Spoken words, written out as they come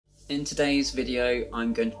In today's video,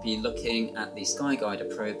 I'm going to be looking at the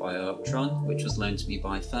SkyGuider Pro by iOptron, which was loaned to me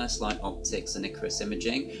by First Light Optics and Icarus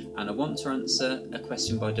Imaging, and I want to answer a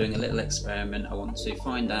question by doing a little experiment. I want to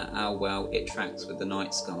find out how well it tracks with the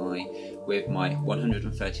night sky with my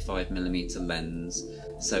 135mm lens.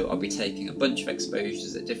 So I'll be taking a bunch of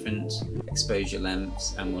exposures at different exposure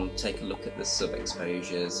lengths, and we'll take a look at the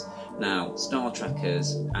sub-exposures. Now, star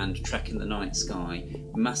trackers and tracking the night sky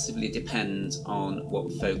massively depends on what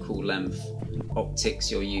focal length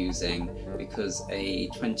optics you're using, because a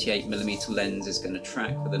 28mm lens is going to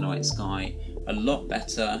track with the night sky a lot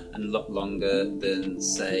better and a lot longer than,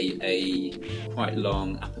 say, a quite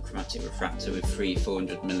long apochromatic refractor with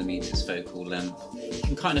 400mm focal length. You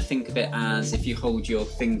can kind of think of it as if you hold your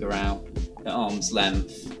finger out at arm's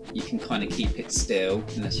length, you can kind of keep it still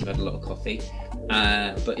unless you've had a lot of coffee.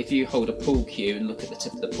 But if you hold a pool cue and look at the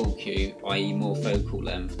tip of the pool cue, i.e. more focal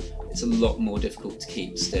length, it's a lot more difficult to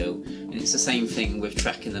keep still. And it's the same thing with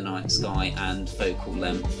tracking the night sky and focal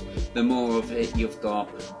length. The more of it you've got,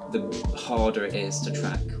 the harder it is to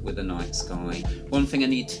track with the night sky. One thing I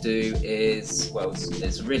need to do is, well,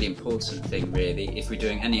 it's a really important thing really. If we're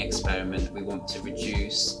doing any experiment, we want to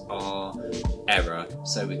reduce our error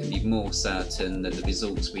so we can be more certain that the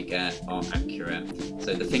results we get are accurate.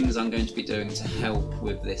 So the things I'm going to be doing to help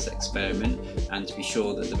with this experiment and to be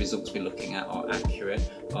sure that the results we're looking at are accurate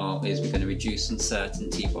is we're going to reduce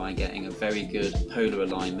uncertainty by getting a very good polar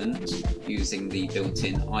alignment using the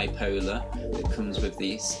built-in iPolar that comes with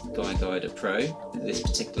the SkyGuider Pro. This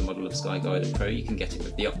particular model of SkyGuider Pro, you can get it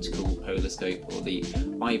with the optical polar scope or the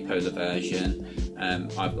iPolar version.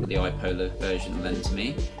 I've got the iPolar version lent to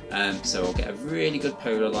me, so I'll get a really good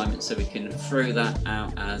polar alignment so we can throw that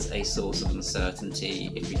out as a source of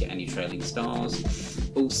uncertainty if we get any trailing stars.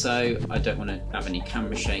 Also, I don't want to have any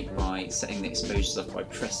camera shake by setting the exposures off by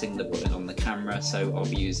pressing the button on the camera, so I'll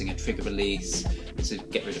be using a trigger release to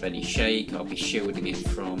get rid of any shake. I'll be shielding it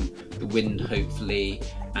from the wind hopefully,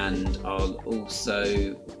 and I'll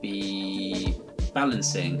also be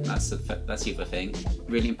balancing. That's the other thing.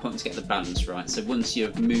 Really important to get the balance right. So once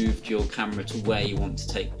you've moved your camera to where you want to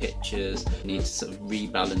take pictures, you need to sort of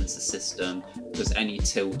rebalance the system, because any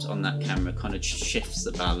tilt on that camera kind of shifts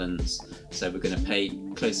the balance. So we're going to pay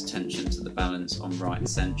close attention to the balance on right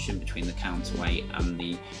ascension between the counterweight and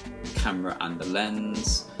the camera and the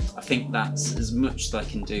lens. I think that's as much as I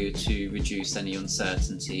can do to reduce any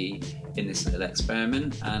uncertainty in this little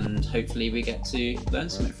experiment, and hopefully we get to learn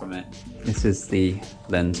something from it. This is the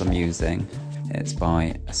lens I'm using. It's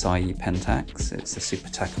by Asahi Pentax. It's a Super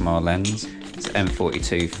Takumar lens. It's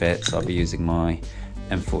M42 fit, so I'll be using my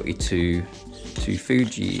M42 to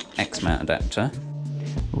Fuji X-mount adapter.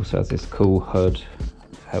 Also has this cool hood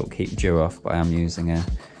to help keep dew off, but I am using a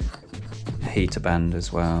heater band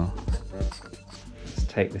as well.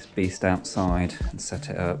 Take this beast outside and set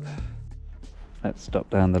it up. Let's stop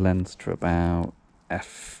down the lens to about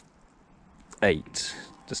f8,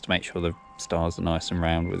 just to make sure the stars are nice and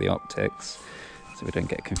round with the optics, so we don't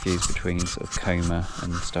get confused between sort of coma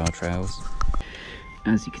and star trails.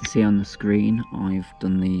 As you can see on the screen, I've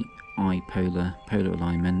done the iPolar polar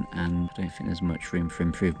alignment, and I don't think there's much room for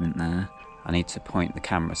improvement there. I need to point the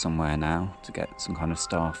camera somewhere now to get some kind of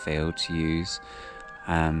star field to use.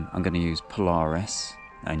 I'm going to use Polaris.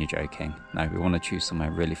 Only joking. No, we want to choose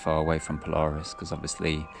somewhere really far away from Polaris, because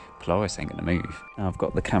obviously Polaris ain't going to move. Now I've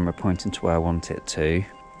got the camera pointing to where I want it to,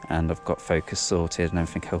 and I've got focus sorted and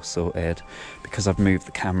everything else sorted. Because I've moved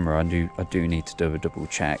the camera, I do need to do a double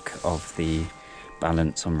check of the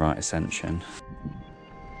balance on right ascension.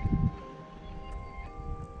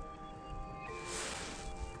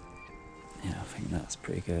 Yeah, I think that's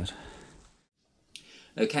pretty good.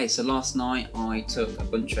 Okay, so last night I took a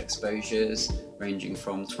bunch of exposures ranging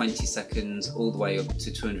from 20 seconds all the way up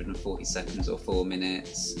to 240 seconds or 4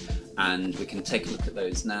 minutes, and we can take a look at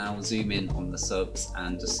those now, zoom in on the subs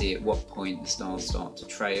and to see at what point the stars start to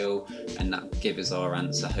trail, and that give us our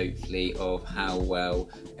answer hopefully of how well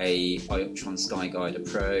a iOptron SkyGuider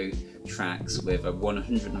Pro tracks with a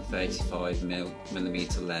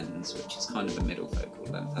 135mm lens, which is kind of a middle focal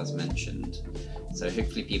length as mentioned. So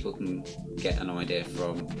hopefully people can get an idea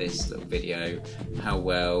from this little video how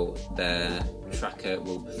well their tracker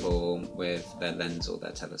will perform with their lens or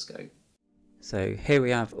their telescope. So here we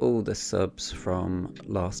have all the subs from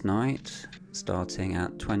last night, starting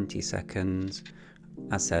at 20 seconds.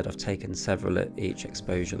 As said, I've taken several at each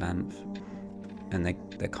exposure length, and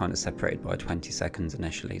they're kind of separated by 20 seconds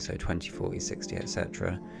initially, so 20, 40, 60,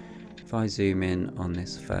 etc. If I zoom in on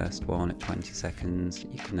this first one at 20 seconds,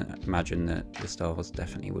 you can imagine that the stars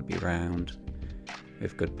definitely would be round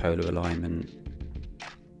with good polar alignment.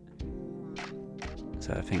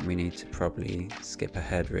 So I think we need to probably skip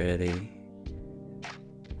ahead really.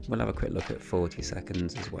 We'll have a quick look at 40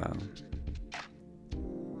 seconds as well.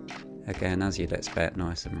 Again, as you'd expect,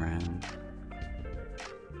 nice and round.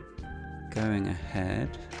 Going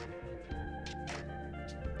ahead,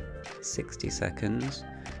 60 seconds.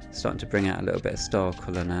 Starting to bring out a little bit of star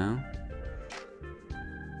colour now.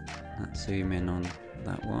 Let's zoom in on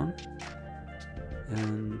that one.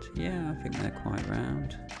 And yeah, I think they're quite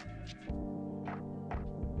round.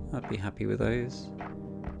 I'd be happy with those.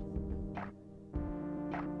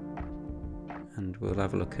 And we'll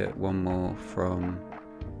have a look at one more from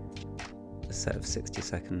a set of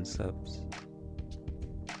 60-second subs.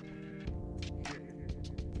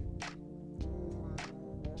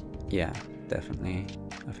 Yeah, definitely.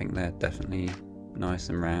 I think they're definitely nice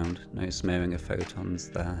and round. No smearing of photons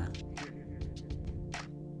there.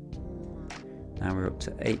 Now we're up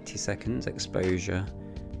to 80 seconds exposure.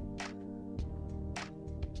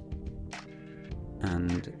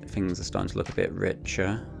 And things are starting to look a bit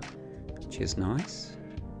richer, which is nice.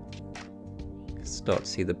 Start to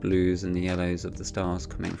see the blues and the yellows of the stars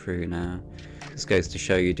coming through now. This goes to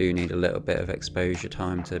show you do need a little bit of exposure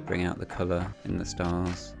time to bring out the colour in the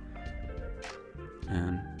stars.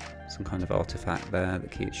 And some kind of artifact there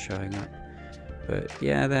that keeps showing up. But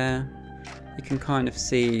yeah, there you can kind of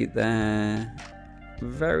see they're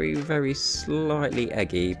very, very slightly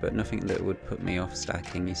eggy, but nothing that would put me off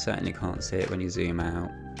stacking. You certainly can't see it when you zoom out.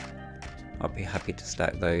 I'd be happy to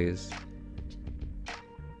stack those.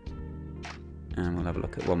 And we'll have a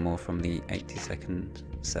look at one more from the 80-second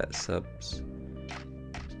set subs.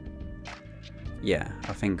 Yeah,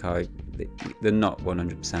 I think they're not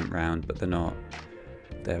 100% round, but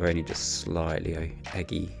they're only just slightly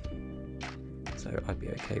eggy. So I'd be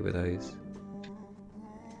okay with those.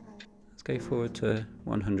 Let's go forward to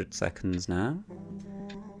 100 seconds now.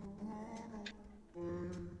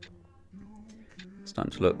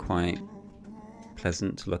 Starting to look quite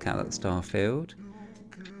pleasant to look at that star field.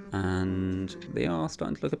 And they are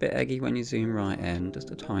starting to look a bit eggy when you zoom right in,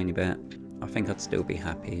 just a tiny bit. I think I'd still be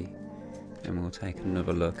happy. And we'll take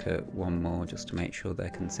another look at one more just to make sure they're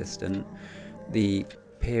consistent. The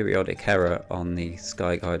periodic error on the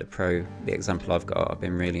SkyGuider Pro, the example I've got, I've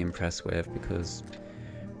been really impressed with because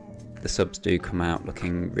the subs do come out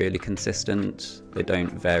looking really consistent. They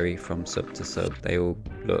don't vary from sub to sub. They all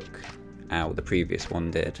look how the previous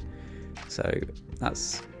one did. So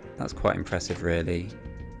that's quite impressive really.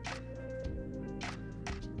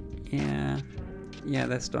 Yeah,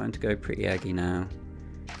 they're starting to go pretty eggy now.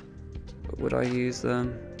 But would I use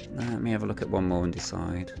them? Let me have a look at one more and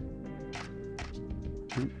decide.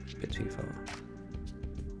 A bit too far.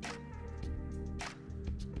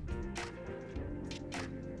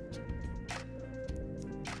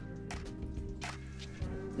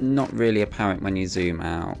 Not really apparent when you zoom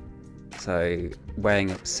out. So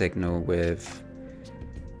weighing up signal with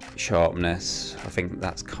sharpness, I think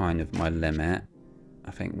that's kind of my limit.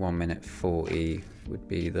 I think 1 minute 40 would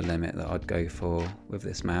be the limit that I'd go for with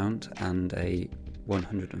this mount and a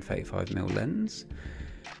 135mm lens.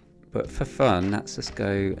 But for fun, let's just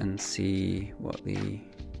go and see what the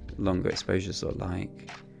longer exposures look like.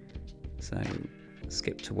 So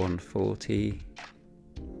skip to 140.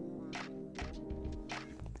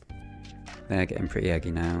 They're getting pretty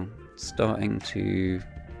eggy now. Starting to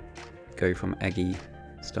go from eggy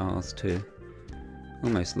stars to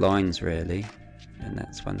almost lines really. And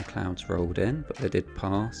that's when the clouds rolled in, but they did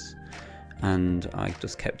pass. And I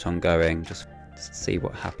just kept on going, just to see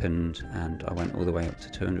what happened, and I went all the way up to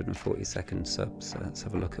 240-second subs. So let's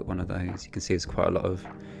have a look at one of those. You can see there's quite a lot of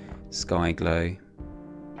sky glow.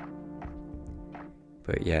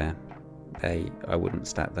 But yeah, I wouldn't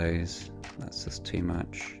stack those. That's just too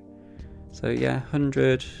much. So yeah,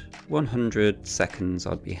 100 seconds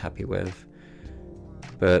I'd be happy with.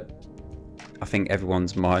 But I think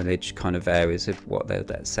everyone's mileage kind of varies of what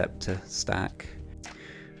they'd accept to stack.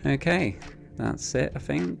 Okay, that's it I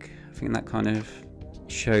think. I think that kind of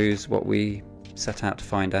shows what we set out to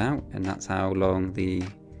find out, and that's how long the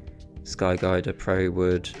SkyGuider Pro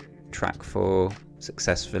would track for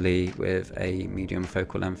successfully with a medium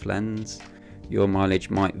focal length lens. Your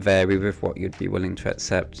mileage might vary with what you'd be willing to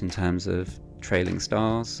accept in terms of trailing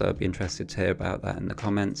stars, so I'd be interested to hear about that in the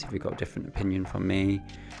comments if you've got a different opinion from me,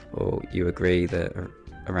 or you agree that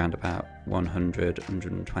around about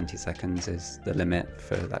 120 seconds is the limit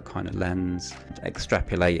for that kind of lens.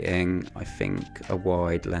 Extrapolating, I think a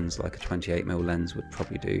wide lens like a 28mm lens would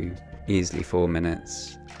probably do easily 4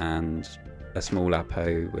 minutes, and a small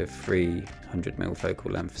apo with 300mm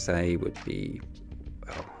focal length say would be,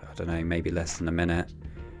 well, I don't know, maybe less than a minute.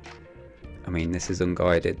 I mean, this is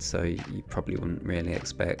unguided, so you probably wouldn't really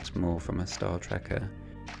expect more from a star tracker.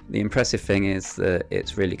 The impressive thing is that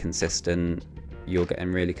it's really consistent. You're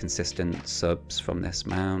getting really consistent subs from this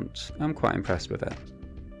mount. I'm quite impressed with it.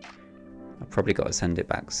 I've probably got to send it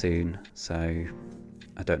back soon, so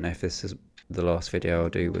I don't know if this is the last video I'll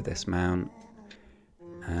do with this mount.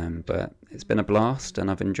 But it's been a blast and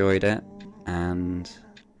I've enjoyed it, and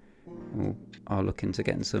I'll look into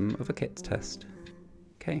getting some other kits to test.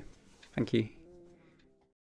 Okay, thank you.